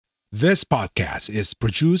This podcast is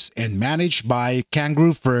produced and managed by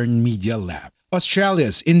Kangaroo Fern Media Lab,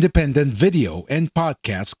 Australia's independent video and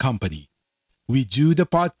podcast company. We do the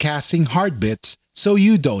podcasting hard bits so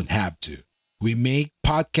you don't have to. We make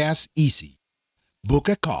podcasts easy. Book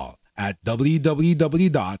a call at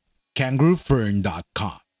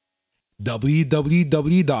www.kangaroofern.com.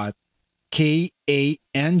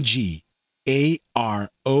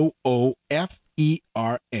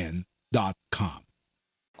 www.kangaroofern.com.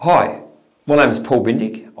 Hi, my name is Paul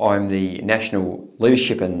Bindick. I'm the National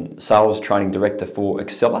Leadership and Sales Training Director for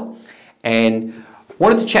Accela, and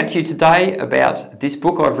wanted to chat to you today about this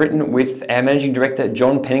book I've written with our Managing Director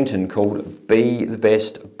John Pennington called Be the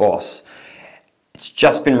Best Boss. It's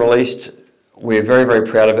just been released. We're very, very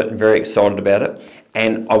proud of it and very excited about it.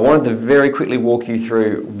 And I wanted to very quickly walk you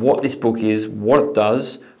through what this book is, what it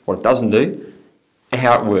doesn't do, and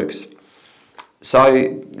how it works.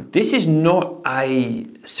 So this is not a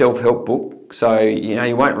self-help book. So,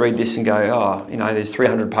 you won't read this and go, there's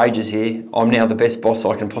 300 pages here. I'm now the best boss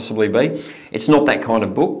I can possibly be. It's not that kind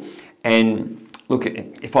of book. And look,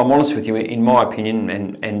 if I'm honest with you, in my opinion,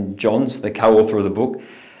 and John's the co-author of the book,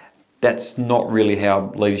 that's not really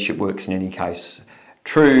how leadership works in any case.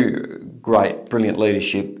 True, great, brilliant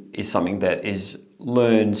leadership is something that is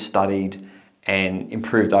learned, studied, and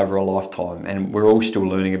improved over a lifetime. And we're all still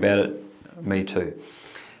learning about it. Me too.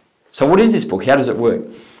 So what is this book? How does it work?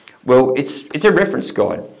 Well, it's a reference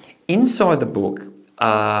guide. Inside the book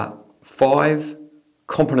are 5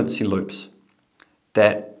 competency loops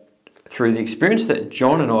that, through the experience that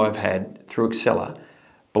John and I have had through Accela,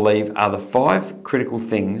 believe are the 5 critical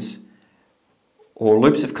things or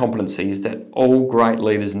loops of competencies that all great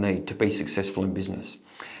leaders need to be successful in business.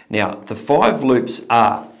 Now, the 5 loops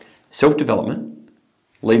are self-development,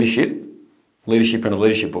 leadership in a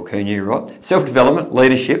leadership book, who knew, right? Self-development,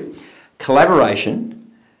 leadership,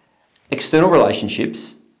 collaboration, external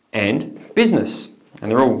relationships, and business.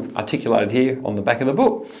 And they're all articulated here on the back of the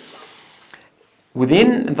book.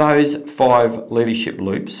 Within those 5 leadership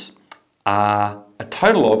loops are a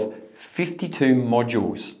total of 52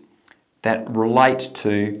 modules that relate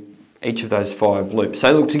to each of those 5 loops.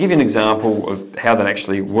 So look, to give you an example of how that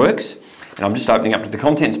actually works, and I'm just opening up to the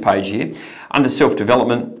contents page here, under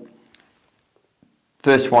self-development,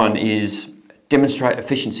 first one is demonstrate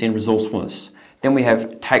efficiency and resourcefulness. Then we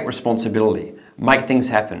have take responsibility, make things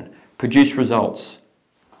happen, produce results,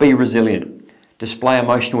 be resilient, display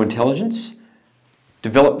emotional intelligence,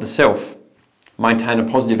 develop the self, maintain a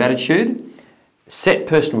positive attitude, set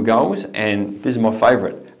personal goals, and this is my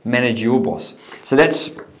favourite, manage your boss. So those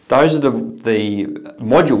are the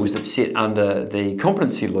modules that sit under the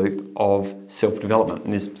competency loop of self-development.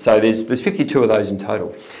 And there's 52 of those in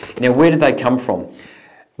total. Now, where did they come from?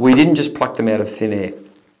 We didn't just pluck them out of thin air.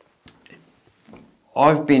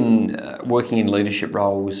 I've been working in leadership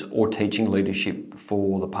roles or teaching leadership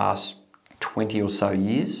for the past 20 or so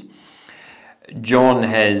years. John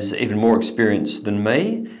has even more experience than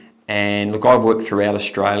me. And look, I've worked throughout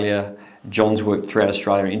Australia. John's worked throughout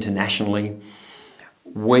Australia internationally.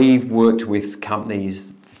 We've worked with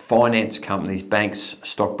companies, finance companies, banks,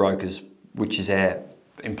 stockbrokers, which is our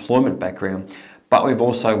employment background. But we've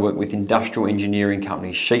also worked with industrial engineering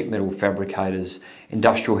companies, sheet metal fabricators,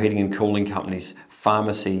 industrial heating and cooling companies,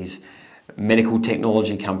 pharmacies, medical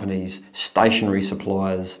technology companies, stationery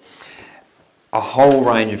suppliers, a whole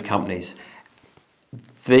range of companies.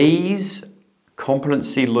 These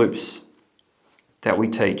competency loops that we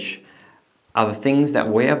teach are the things that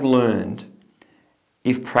we have learned,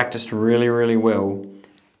 if practiced really, really well.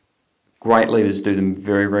 Great leaders do them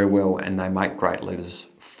very, very well, and they make great leaders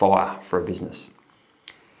fire for a business.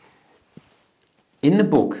 In the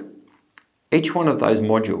book, each one of those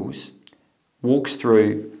modules walks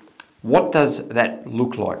through what does that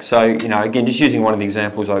look like. So, again, just using one of the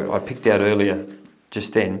examples I picked out earlier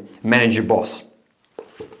just then, manage your boss.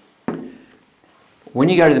 When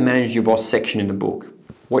you go to the manage your boss section in the book,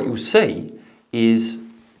 what you'll see is,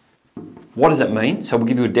 what does it mean? So we'll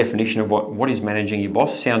give you a definition of what is managing your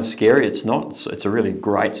boss. Sounds scary, it's not. It's a really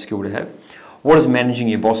great skill to have. What does managing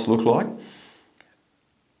your boss look like?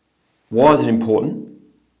 Why is it important?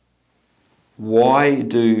 Why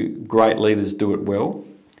do great leaders do it well?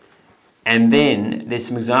 And then there's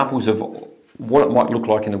some examples of what it might look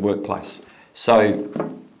like in the workplace. So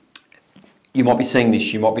you might be seeing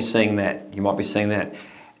this, you might be seeing that, you might be seeing that.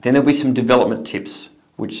 Then there'll be some development tips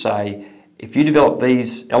which say, if you develop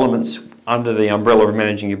these elements under the umbrella of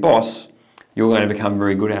managing your boss, you're going to become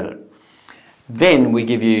very good at it. Then we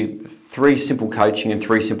give you 3 simple coaching and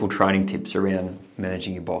 3 simple training tips around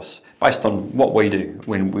managing your boss, based on what we do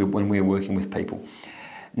when we're working with people.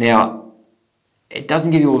 Now, it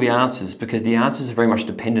doesn't give you all the answers, because the answers are very much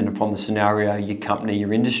dependent upon the scenario, your company,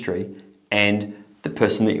 your industry, and the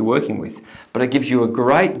person that you're working with. But it gives you a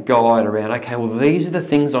great guide around, okay, well, these are the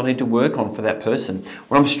things I need to work on for that person.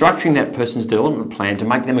 When I'm structuring that person's development plan to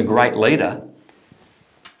make them a great leader,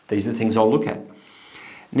 these are the things I'll look at.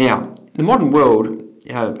 Now, in the modern world,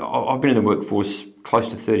 I've been in the workforce close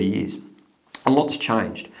to 30 years. A lot's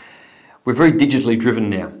changed. We're very digitally driven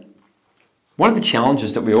now. One of the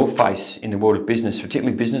challenges that we all face in the world of business,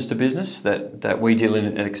 particularly business to business, that we deal in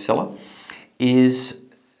at Accela, is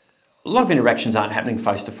a lot of interactions aren't happening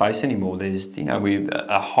face to face anymore. There's, we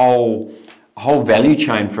a whole value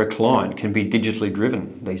chain for a client can be digitally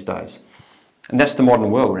driven these days, and that's the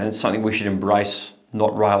modern world, and it's something we should embrace,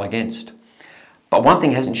 not rail against. But one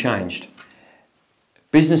thing hasn't changed: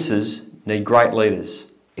 businesses need great leaders.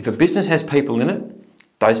 If a business has people in it,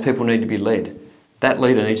 those people need to be led. That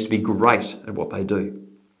leader needs to be great at what they do.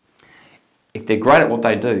 If they're great at what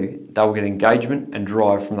they do, they will get engagement and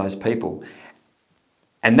drive from those people.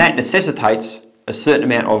 And that necessitates a certain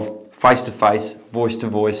amount of face-to-face,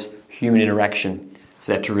 voice-to-voice, human interaction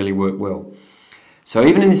for that to really work well. So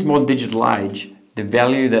even in this modern digital age, the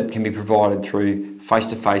value that can be provided through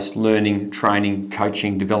face-to-face learning, training,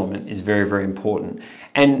 coaching, development is very, very important.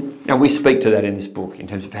 And we speak to that in this book in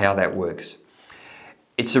terms of how that works.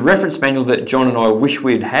 It's a reference manual that John and I wish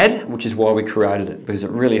we'd had, which is why we created it, because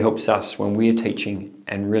it really helps us when we're teaching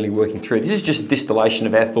and really working through it. This is just a distillation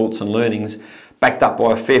of our thoughts and learnings, backed up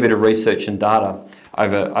by a fair bit of research and data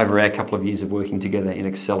over our couple of years of working together in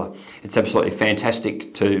Accela. It's absolutely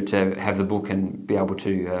fantastic to have the book and be able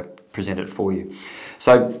to present it for you.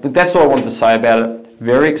 So that's all I wanted to say about it.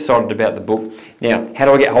 Very excited about the book. Now, how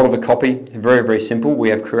do I get hold of a copy? Very, very simple. We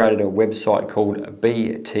have created a website called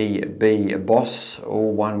btbboss,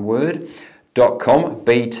 all one word, .com,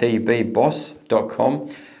 btbboss.com.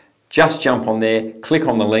 Just jump on there, click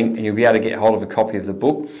on the link, and you'll be able to get hold of a copy of the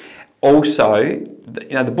book. Also,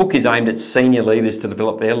 the book is aimed at senior leaders to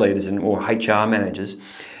develop their leaders or HR managers.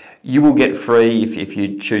 You will get free, if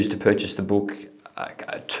you choose to purchase the book,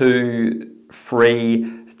 2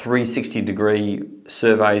 free 360-degree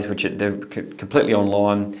surveys, which they're completely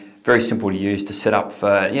online, very simple to use to set up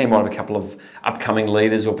for, you might have a couple of upcoming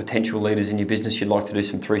leaders or potential leaders in your business you'd like to do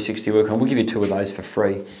some 360 work on. We'll give you 2 of those for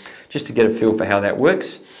free, just to get a feel for how that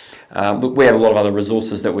works. Look, we have a lot of other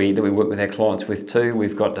resources that we work with our clients with too.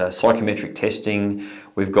 We've got psychometric testing,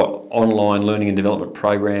 we've got online learning and development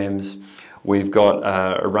programs, we've got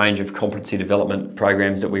a range of competency development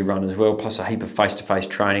programs that we run as well, plus a heap of face-to-face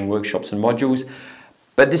training, workshops and modules.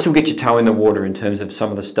 But this will get your toe in the water in terms of some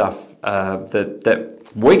of the stuff that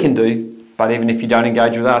we can do, but even if you don't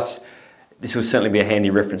engage with us, this will certainly be a handy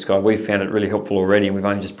reference guide. We've found it really helpful already, and we've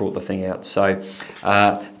only just brought the thing out. So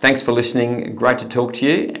thanks for listening. Great to talk to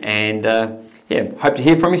you, and hope to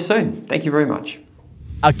hear from you soon. Thank you very much.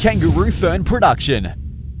 A Kangaroo Fern production.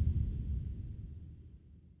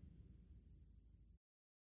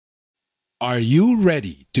 Are you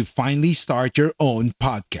ready to finally start your own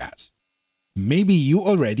podcast? Maybe you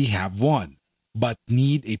already have one, but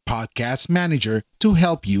need a podcast manager to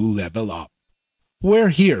help you level up. We're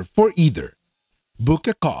here for either. Book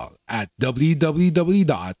a call at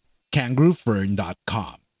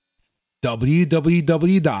www.kangaroofern.com,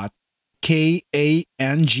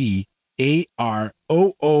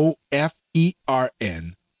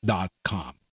 www.kangaroofern.com.